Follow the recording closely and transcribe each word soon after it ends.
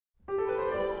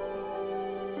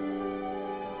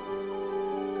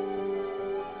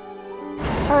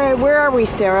Okay, where are we,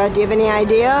 Sarah? Do you have any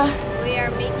idea? We are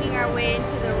making our way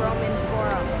into the Roman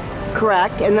Forum.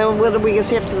 Correct. And then what do we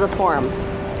see after the Forum?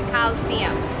 The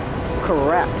Colosseum.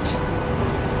 Correct.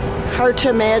 Hard to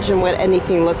imagine what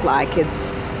anything looked like.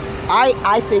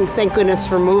 I think, thank goodness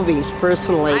for movies,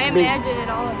 personally. I imagine it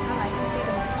all the time. I can see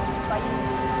them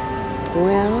fighting.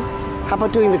 Well, how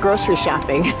about doing the grocery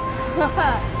shopping? Not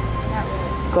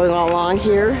really. Going all along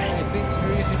here? I think it's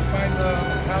very easy to find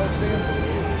the Colosseum.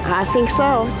 I think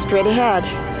so. Straight ahead.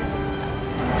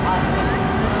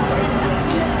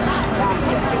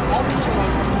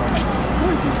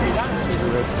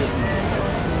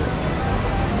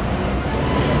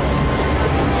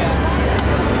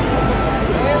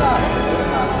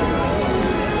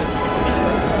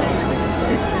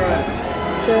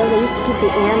 So they used to keep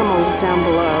the animals down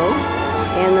below,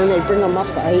 and then they bring them up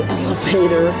by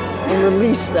elevator and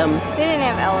release them. They didn't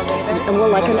have elevator. And well,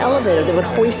 like an elevator, they would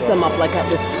hoist them up like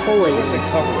with pulleys. I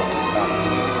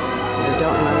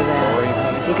don't remember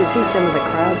that. You can see some of the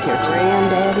crowds here.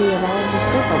 Granddaddy of all the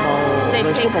Super Bowls. They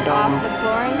or take Superdome. off the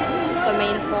flooring, the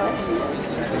main floor.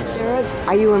 Sarah,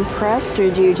 are you impressed, or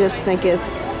do you just think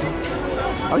it's,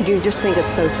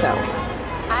 so-so?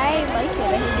 I like it.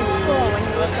 I think it's cool. When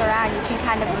you look around, you can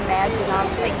kind of imagine all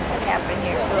the things that happen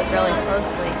here if you look really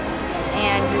closely.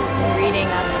 And you've been reading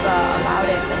us about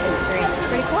it, the history. It's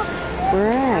pretty cool.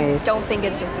 Right. I don't think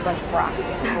it's just a bunch of rocks.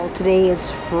 Well, today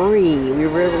is free. We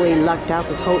really lucked out.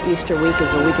 This whole Easter week is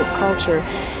a week of culture,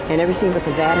 and everything but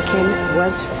the Vatican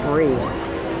was free.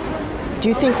 Do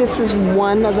you think this is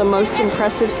one of the most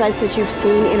impressive sights that you've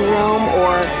seen in Rome,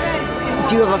 or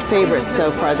do you have a favorite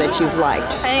so far that you've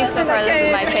liked? I think so far this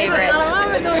is my favorite.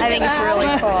 I think it's really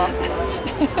cool.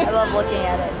 I love looking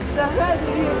at it.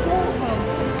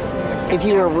 If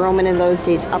you were Roman in those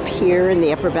days, up here in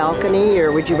the upper balcony,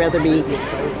 or would you rather be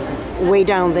way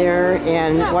down there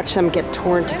and watch them get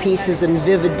torn to pieces in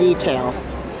vivid detail?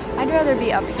 I'd rather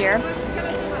be up here,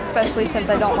 especially since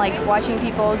I don't like watching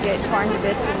people get torn to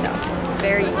bits in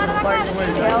very large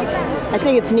detail. I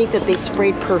think it's neat that they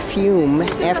sprayed perfume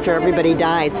after everybody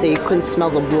died so you couldn't smell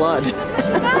the blood.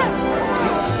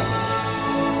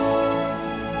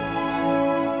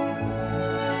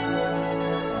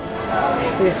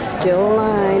 There's still a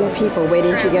line of people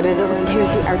waiting to get into the...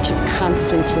 Here's the Arch of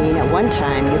Constantine. At one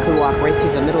time, you could walk right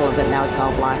through the middle of it. Now it's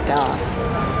all blocked off.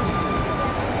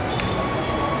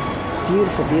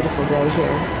 Beautiful, beautiful day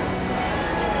here.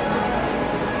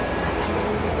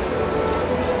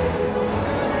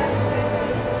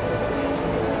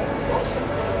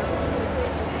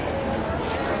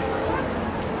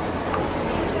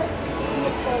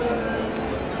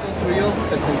 Construyó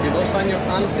 72 años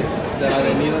antes de la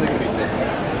avenida de Cristo.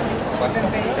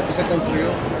 Esto se construyó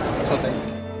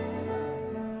hace